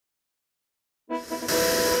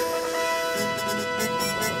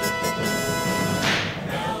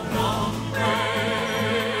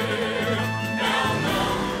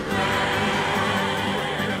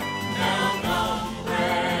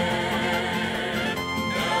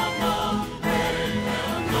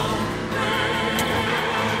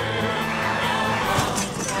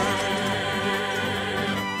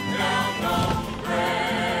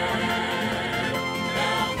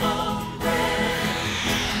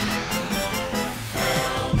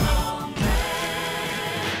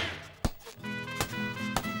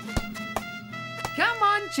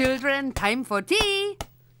children, time for tea.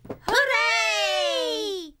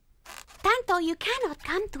 Hooray! Tanto, you cannot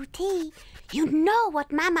come to tea. You know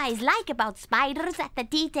what Mama is like about spiders at the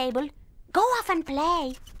tea table. Go off and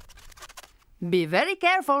play. Be very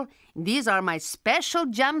careful. These are my special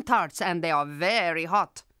jam tarts and they are very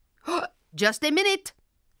hot. Just a minute.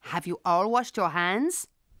 Have you all washed your hands?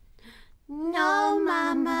 No,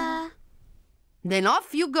 Mama. Then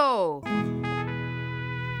off you go.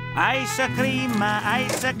 Ice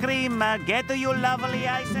cream, get you lovely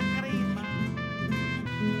ice cream.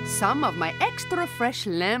 Some of my extra fresh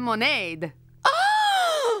lemonade.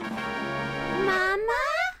 Oh! Mama?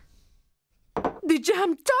 The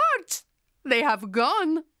jam tarts! They have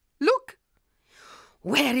gone. Look.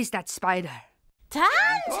 Where is that spider?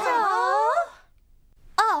 Tanto?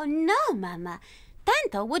 Oh, no, Mama.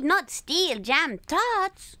 Tanto would not steal jam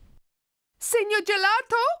tarts. Senor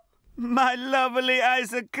Gelato? My lovely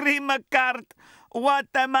ice cream cart. What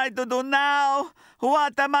am I to do now?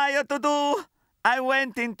 What am I to do? I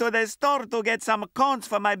went into the store to get some cones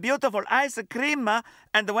for my beautiful ice cream,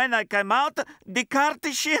 and when I came out, the cart,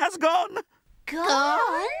 she has gone.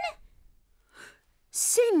 Gone?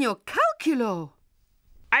 Senor Calculo.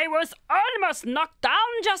 I was almost knocked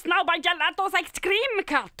down just now by Gelato's ice cream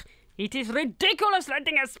cart. It is ridiculous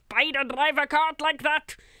letting a spider drive a cart like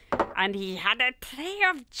that. And he had a tray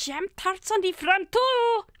of jam tarts on the front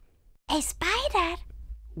too. A spider?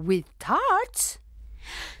 With tarts?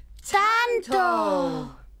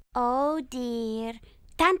 Tanto! Oh, dear.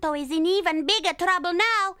 Tanto is in even bigger trouble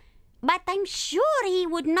now. But I'm sure he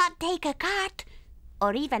would not take a cart.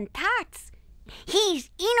 Or even tarts. He's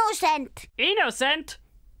innocent. Innocent?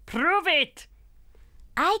 Prove it.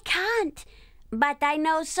 I can't. But I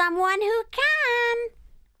know someone who can.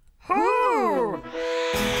 Who?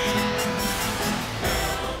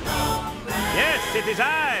 Yes, it is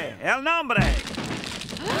I, El Nombre.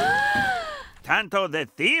 Tanto the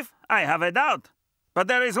thief? I have a doubt. But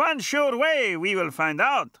there is one sure way we will find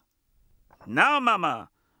out. Now, Mama,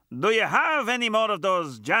 do you have any more of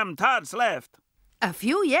those jam tarts left? A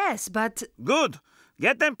few, yes, but... Good.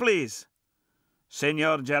 Get them, please.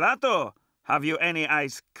 Senor Gelato, have you any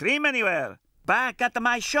ice cream anywhere? Back at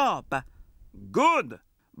my shop. Good.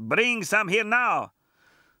 Bring some here now.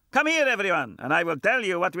 Come here, everyone, and I will tell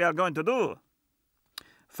you what we are going to do.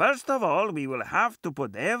 First of all, we will have to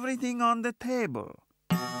put everything on the table.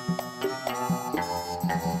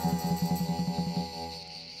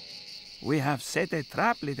 We have set a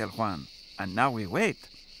trap, little Juan, and now we wait.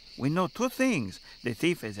 We know two things. The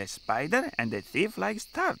thief is a spider, and the thief likes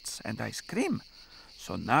tarts and ice cream.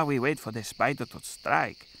 So now we wait for the spider to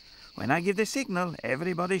strike. When I give the signal,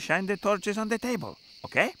 everybody shine the torches on the table,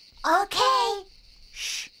 okay? Okay.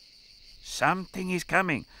 Shh. Something is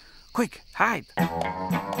coming. Quick, hide.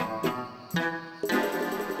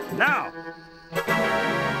 Now.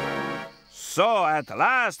 So at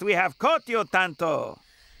last we have caught you, Tanto.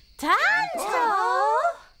 Tanto?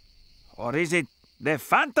 Or is it the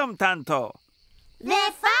Phantom Tanto?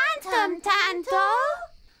 The Phantom Tanto?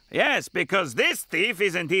 Yes, because this thief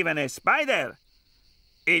isn't even a spider.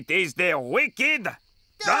 It is the wicked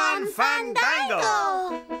Don Fandango.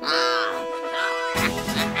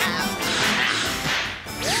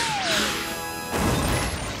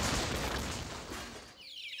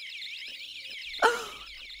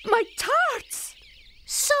 My tarts!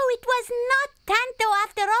 So it was not Tanto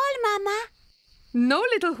after all, Mama. No,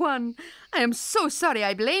 little Juan. I am so sorry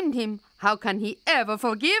I blamed him. How can he ever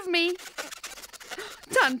forgive me?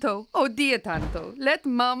 Tanto, oh dear Tanto, let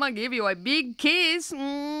Mama give you a big kiss.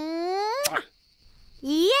 Mwah.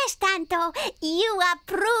 Yes, Tanto, you are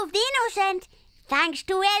proved innocent, thanks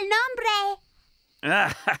to El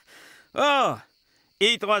Nombre. Oh,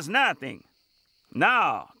 it was nothing.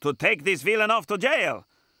 Now, to take this villain off to jail.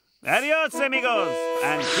 Adios, amigos,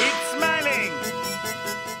 and keep smiling.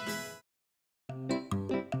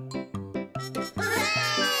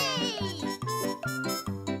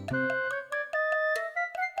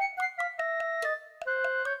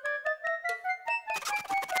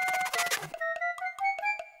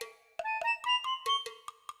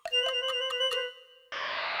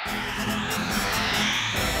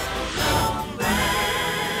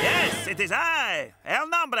 Yes, it is I, El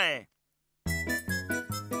Nombre.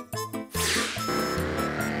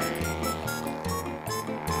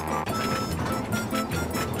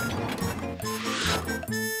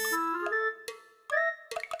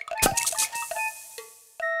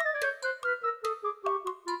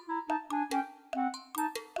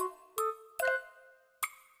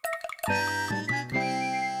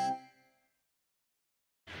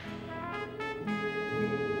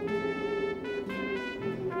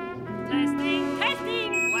 Testing,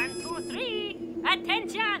 testing.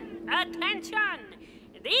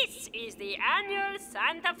 the annual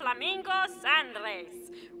Santa Flamingo Sand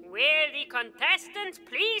Race. Will the contestants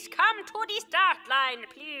please come to the start line,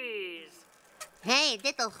 please? Hey,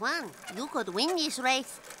 little Juan, you could win this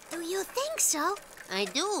race. Do you think so? I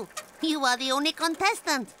do. You are the only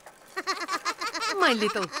contestant. My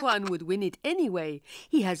little Juan would win it anyway.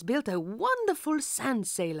 He has built a wonderful sand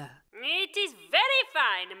sailor. It is very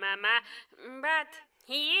fine, Mama, but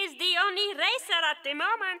he is the only racer at the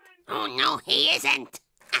moment. Oh, no, he isn't.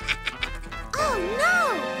 Oh,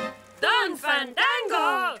 no! Don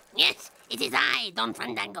Fandango! Yes, it is I, Don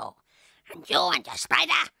Fandango. And you and your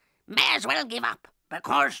spider may as well give up,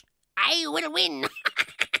 because I will win.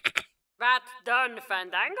 But, Don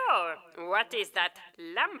Fandango, what is that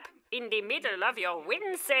lump in the middle of your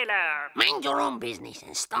wind sailor? Mind your own business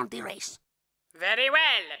and start the race. Very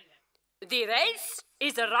well. The race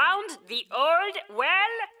is around the old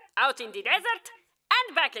well, out in the desert,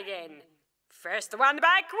 and back again. First one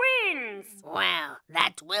back wins. Well,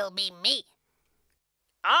 that will be me.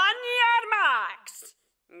 On your marks.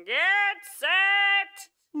 Get set.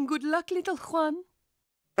 Good luck, little Juan.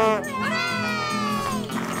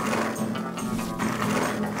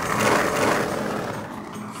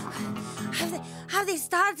 Have they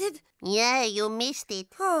started? Yeah, you missed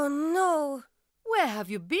it. Oh, no. Where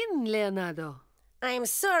have you been, Leonardo? I'm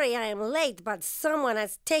sorry I am late, but someone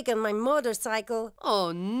has taken my motorcycle.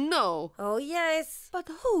 Oh, no. Oh, yes. But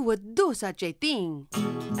who would do such a thing?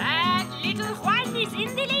 And little Juan is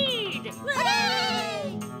in the lead.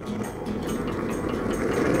 Hooray!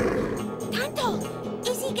 Tanto,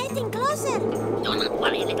 is he getting closer? Do not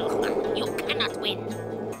worry, little Juan. You cannot win.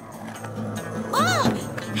 Oh!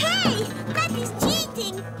 Hey! That is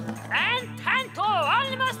cheating! And Tanto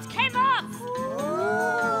almost came off.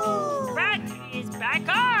 Oh. But he is back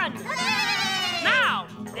on. Hooray! Now,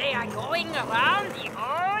 they are going around the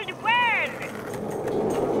old well.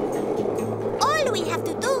 All we have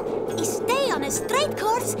to do is stay on a straight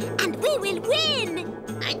course and we will win!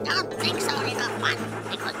 I don't think so, little Juan,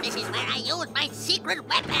 because this is where I use my secret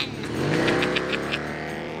weapon.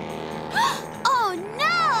 Oh,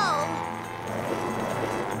 no!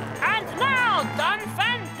 And now Don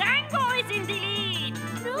Fandango is in the lead.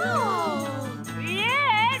 No!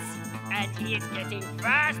 Yes, and he is getting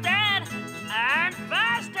faster and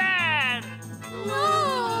faster.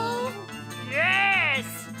 No! Yes.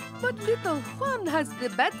 But little Juan has the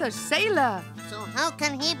better sailor. So how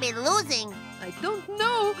can he be losing? I don't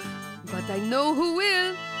know, but I know who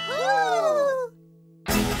will. Woo!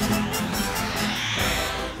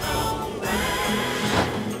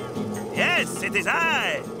 Yes, it is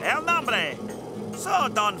I, El Nombre. So,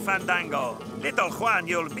 Don Fandango, little Juan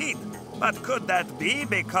you'll beat. But could that be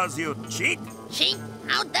because you cheat? Cheat?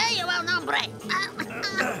 How dare you, El Nombre?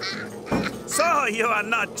 So you are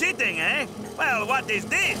not cheating, eh? Well, what is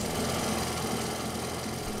this?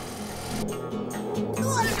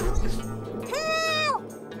 Help!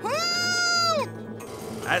 Help!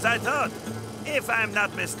 As I thought, if I'm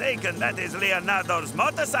not mistaken, that is Leonardo's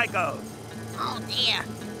motorcycle. Oh, dear.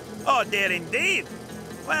 Oh, dear indeed.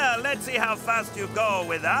 Well, let's see how fast you go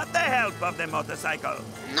without the help of the motorcycle.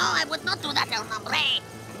 No, I would not do that, El Nombre.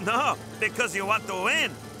 No, because you want to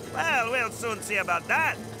win. Well, we'll soon see about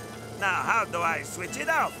that. Now, how do I switch it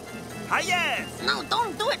off? Ah, yes! No,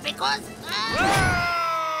 don't do it because...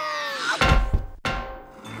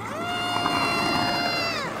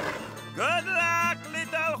 Good luck,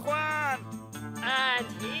 little Juan! And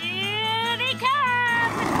here they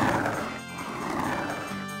come.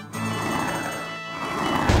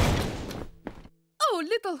 Oh,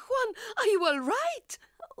 little Juan, are you all right?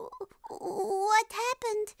 What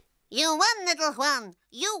happened? You won, little Juan.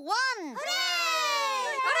 You won!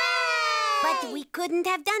 Hooray! Hooray! But we couldn't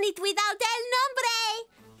have done it without El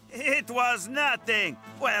Nombre. It was nothing.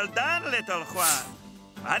 Well done, little Juan.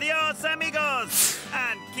 Adios, amigos,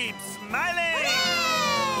 and keep smiling!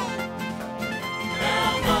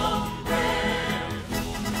 Hooray!